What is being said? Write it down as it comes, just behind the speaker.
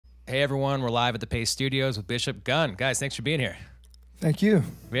Hey everyone, we're live at the Paste Studios with Bishop Gunn. Guys, thanks for being here. Thank you.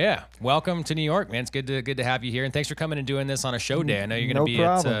 Yeah, welcome to New York, man. It's good to have you here, and thanks for coming and doing this on a show day. I know you're going to be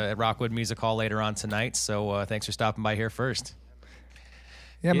at Rockwood Music Hall later on tonight, so thanks for stopping by here first.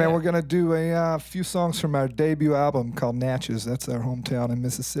 Yeah, man, we're going to do a few songs from our debut album called Natchez. That's our hometown in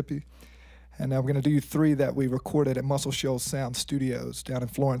Mississippi. And we're going to do 3 that we recorded at Muscle Shoals Sound Studios down in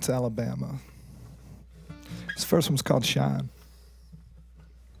Florence, Alabama. This first one's called Shine.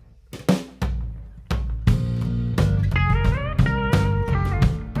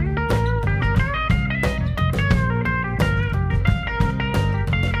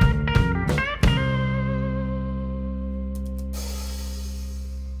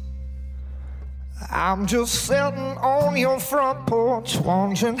 I'm just sitting on your front porch,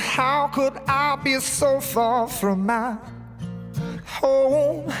 wondering how could I be so far from my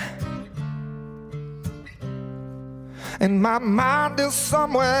home. And my mind is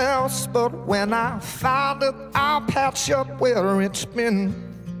somewhere else, but when I find it, I'll patch up where it's been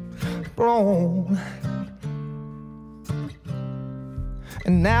blown.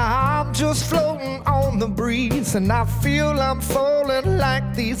 And now I'm just floating on the breeze, and I feel I'm falling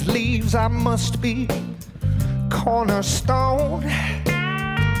like these leaves. I must be cornerstone.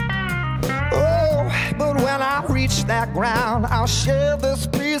 Oh, but when I reach that ground, I'll share this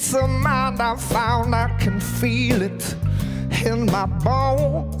peace of mind I found. I can feel it in my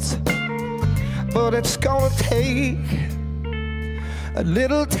bones, but it's gonna take a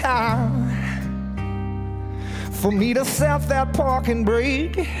little time for me to set that parking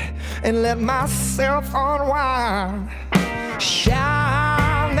brake and let myself unwind.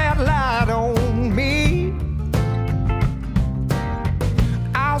 Shine that light on me.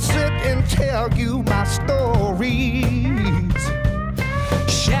 I'll sit and tell you my stories.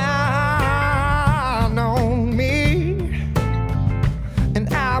 Shine on me,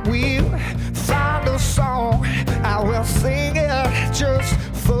 and I will find a song. I will sing it just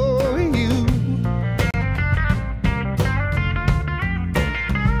for you.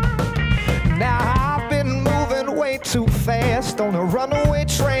 Way too fast on a runaway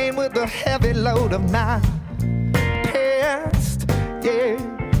train with a heavy load of my past, yeah.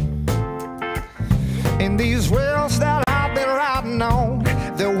 And these rails that I've been riding on,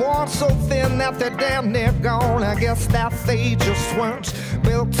 they're worn so thin that they're damn near gone. I guess that they just weren't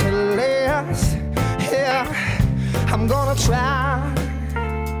built to last. Yeah, I'm gonna try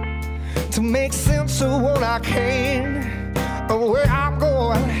to make sense of what I can, of where I'm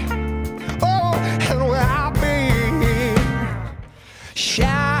going, oh, and where I've been.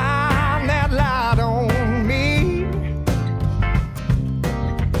 Shine that light on me.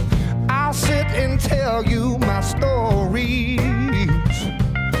 I'll sit and tell you my stories.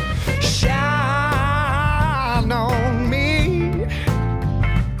 Shine on me,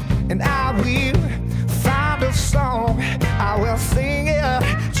 and I will find a song. I will sing it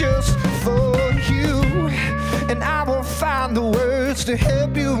just for you, and I will find the words to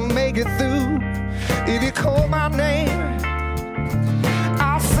help you make it through. If you call my name,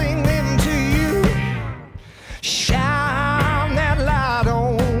 I'll sing them to you. Shine that light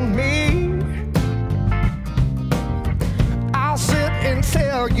on me. I'll sit and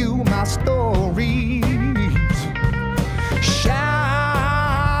tell you my stories. Shine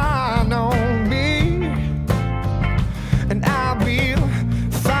on me, and I will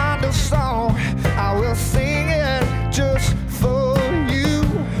find a song. I will sing it just for you,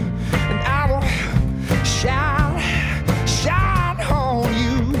 and I will shine.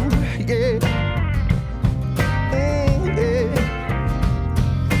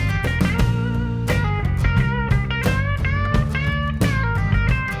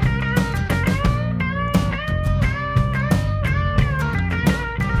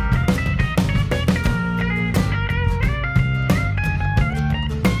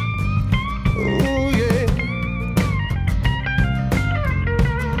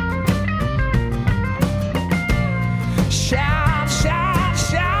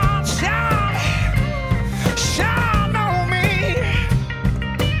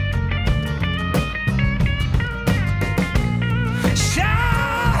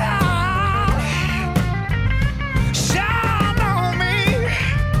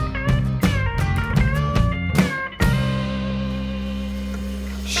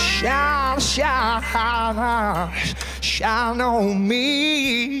 Shine, shine on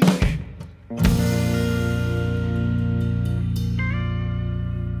me.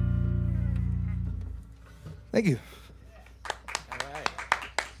 Thank you. All right.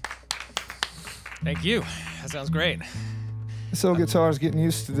 Thank you. That sounds great. This old guitar's getting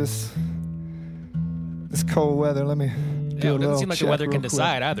used to this cold weather. Let me Yeah, it doesn't seem like the weather can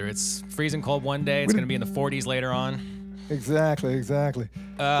decide either. It's freezing cold one day. It's going to be in the 40s later on. Exactly, exactly.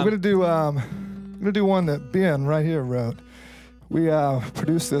 We're gonna do one that Ben right here wrote. We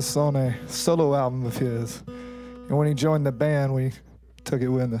produced this on a solo album of his, and when he joined the band, we took it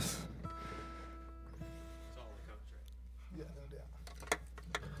with us.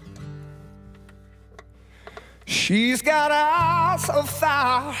 She's got eyes of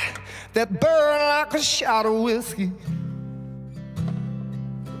fire that burn like a shot of whiskey,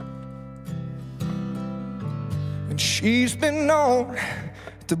 and she's been known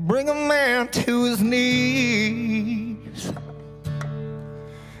to bring a man to his knees.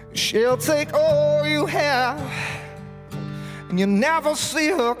 She'll take all you have, and you never see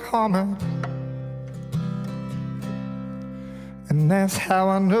her coming. And that's how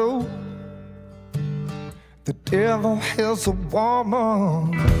I know the devil is a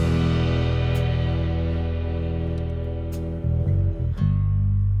woman.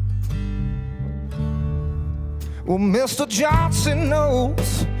 Well, Mr. Johnson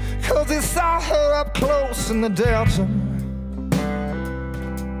knows, 'cause he saw her up close in the Delta.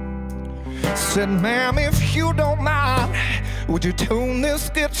 Said, ma'am, if you don't mind, would you tune this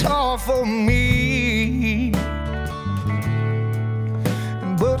guitar for me?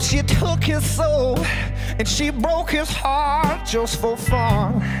 But she took his soul and she broke his heart just for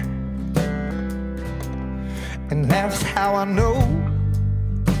fun. And that's how I know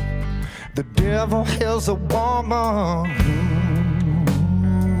the devil is a woman.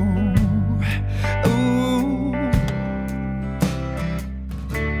 Ooh.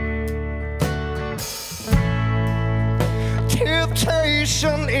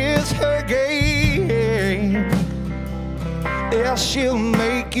 Temptation is her game. Yeah, she'll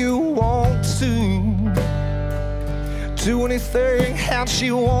make you want to do anything that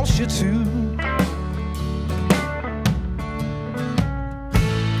she wants you to.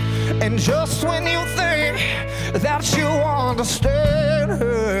 And just when you think that you understand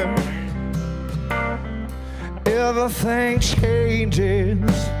her, everything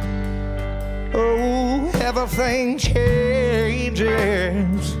changes. Oh, everything changes.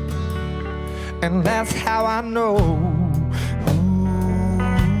 And that's how I know.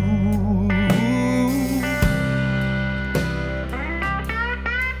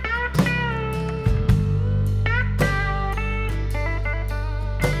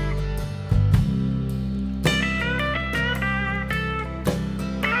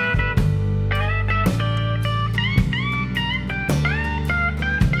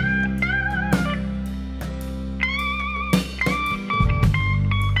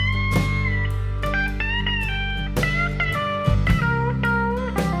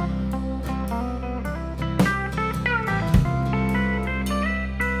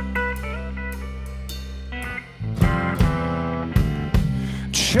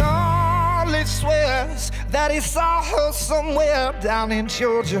 Charlie swears that he saw her somewhere down in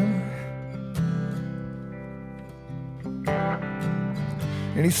Georgia,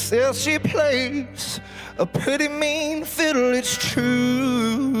 and he says she plays a pretty mean fiddle, it's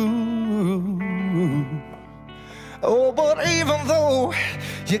true. Oh, but even though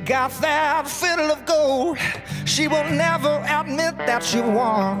you got that fiddle of gold, she will never admit that you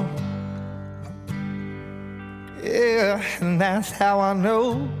won. Yeah, and that's how I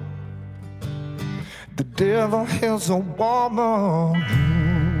know the devil is a woman.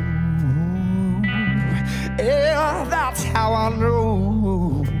 Yeah, that's how I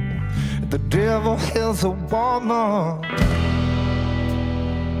know the devil is a woman.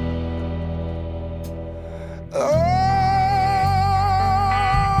 Oh.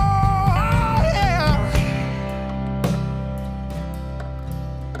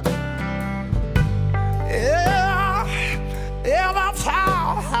 Yeah, that's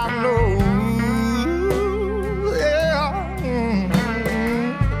how I know. Yeah.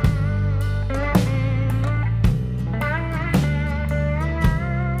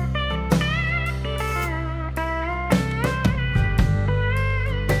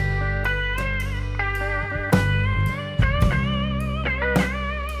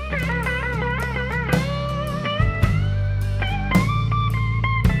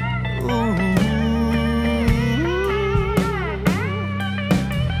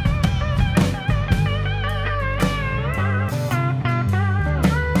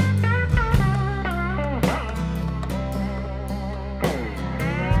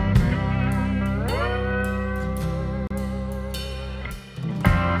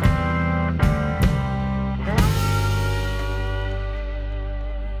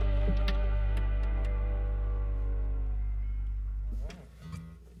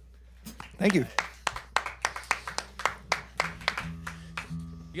 Thank you.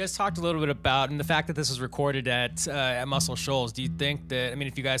 You guys talked a little bit about, and the fact that this was recorded at Muscle Shoals. Do you think that, I mean,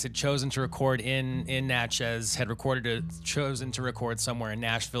 if you guys had chosen to record in Natchez, had chosen to record somewhere in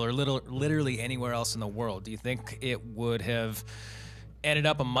Nashville or literally anywhere else in the world, do you think it would have ended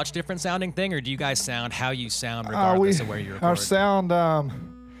up a much different sounding thing, or do you guys sound how you sound regardless of where you record? Our sound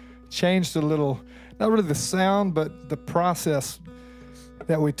changed a little. Not really the sound, but the process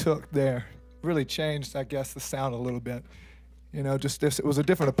that we took there really changed, I guess, the sound a little bit. You know, just this, it was a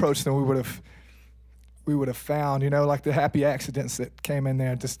different approach than we would have found. You know, like the happy accidents that came in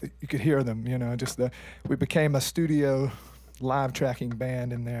there. Just you could hear them. You know, we became a studio live tracking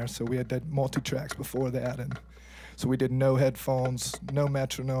band in there. So we had done multi-tracks before that, and so we did no headphones, no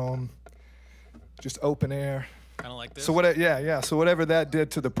metronome, just open air. Kind of like this. So So whatever that did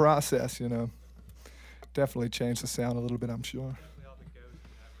to the process, you know, definitely changed the sound a little bit, I'm sure.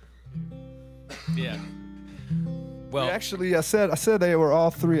 Yeah. Well, actually, I said they were all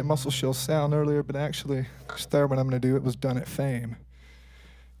three at Muscle Shoals Sound earlier, but actually, this third one I'm going to do, it was done at Fame,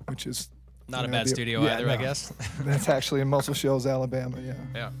 which is not a bad studio either, no. I guess. That's actually in Muscle Shoals, Alabama. Yeah.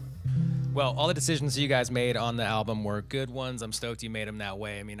 Yeah. Well, all the decisions you guys made on the album were good ones. I'm stoked you made them that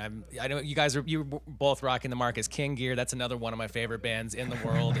way. I mean, I know you were both rocking the Marcus King gear. That's another one of my favorite bands in the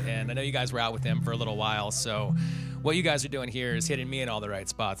world, and I know you guys were out with them for a little while. So, what you guys are doing here is hitting me in all the right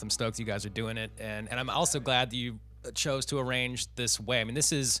spots. I'm stoked you guys are doing it, and I'm also glad that you chose to arrange this way. I mean,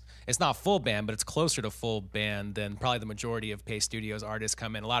 it's not full band, but it's closer to full band than probably the majority of Paste Studios artists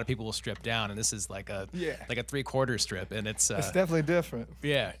come in. A lot of people will strip down, and this is like a 3/4 strip, and it's definitely different.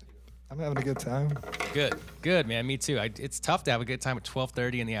 Yeah. I'm having a good time. Good, man. Me too. It's tough to have a good time at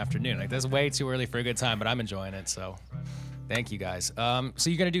 12:30 in the afternoon. Like, that's way too early for a good time, but I'm enjoying it. So, thank you guys. So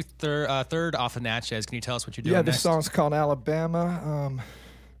you're gonna do third off of Natchez. Can you tell us what you're doing? Yeah, this song's called Alabama.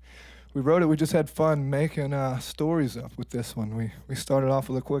 We wrote it. We just had fun making stories up with this one. We started off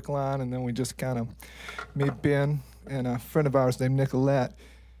with a quick line, and then we just kind of, me, Ben, and a friend of ours named Nicolette,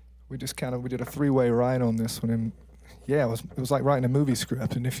 we did a three-way write on this one. And yeah, it was like writing a movie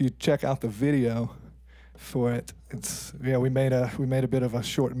script. And if you check out the video for it, we made a bit of a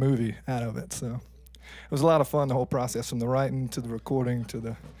short movie out of it. So it was a lot of fun, the whole process, from the writing to the recording to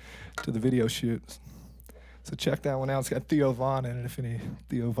the video shoot. So check that one out. It's got Theo Von in it, if any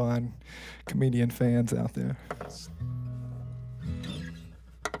Theo Von comedian fans out there.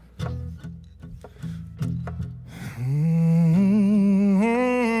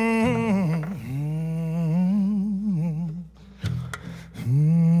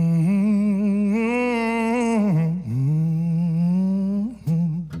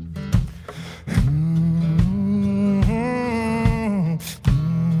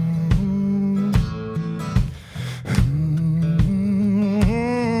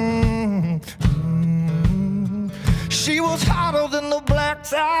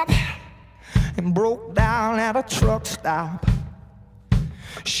 And broke down at a truck stop.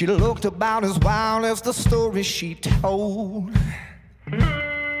 She looked about as wild as the story she told.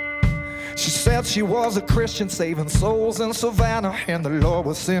 She said she was a Christian saving souls in Savannah, and the Lord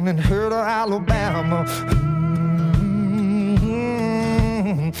was sending her to Alabama.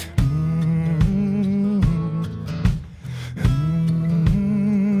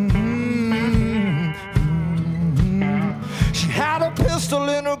 She had a pistol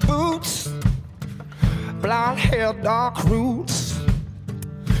in her boots, blonde hair, dark roots.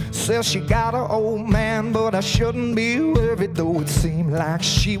 Says she got an old man, but I shouldn't be worried, though it seemed like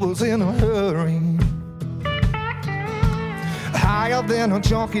she was in a hurry. Higher than a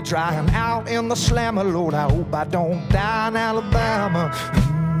junkie drying out in the slammer. Lord, I hope I don't die in Alabama.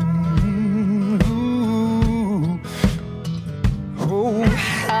 Ooh, oh,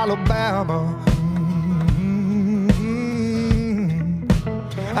 Alabama.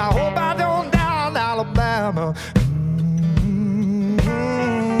 I hope I don't die in Alabama.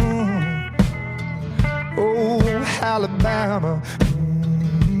 Oh, Alabama.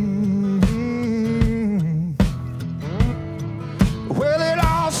 Well, it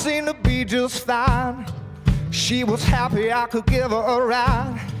all seemed to be just fine. She was happy I could give her a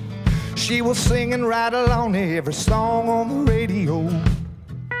ride. She was singing right along to every song on the radio.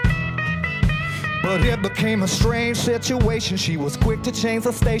 But it became a strange situation. She was quick to change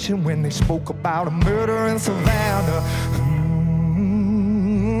the station when they spoke about a murder in Savannah.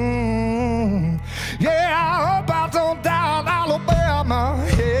 Yeah, I hope I don't die in Alabama.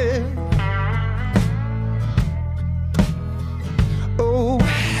 Yeah. Oh,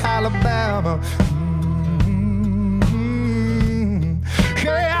 Alabama.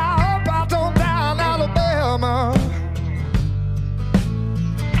 Yeah, I hope I don't die in Alabama.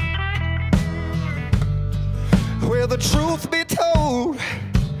 Well, the truth be told,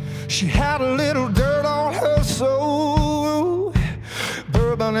 She had a little dirt on her soul.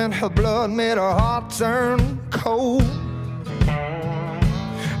 Bourbon in her blood made her heart turn cold.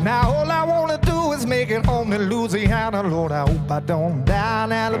 Now all I wanna do is make it home to Louisiana. Lord, I hope I don't die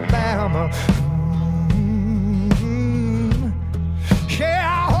in Alabama. Yeah,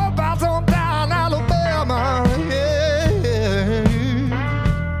 I hope I don't die in Alabama. Yeah.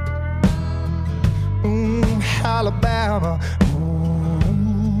 Alabama.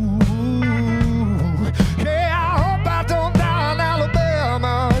 Yeah, I hope I don't die in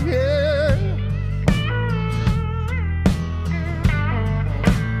Alabama. Yeah.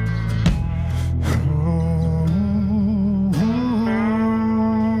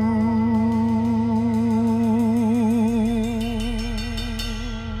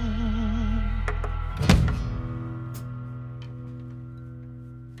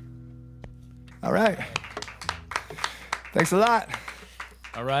 All right. Thanks a lot.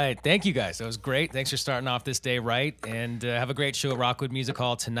 All right. Thank you, guys. That was great. Thanks for starting off this day right. And have a great show at Rockwood Music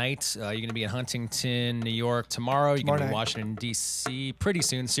Hall tonight. You're going to be in Huntington, New York tomorrow. You're going to be in Washington, D.C. pretty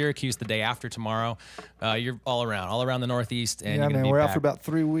soon. Syracuse the day after tomorrow. You're all around the Northeast. And yeah, man, we're back. out for about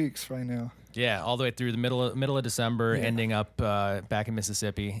 3 weeks right now. Yeah, all the way through the middle of December, ending up back in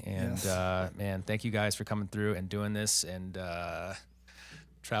Mississippi. And, yes. Man, thank you guys for coming through and doing this. And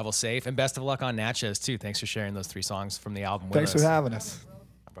travel safe. And best of luck on Natchez, too. Thanks for sharing those 3 songs from the album with us. Thanks for having us.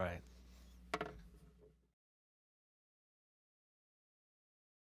 All right.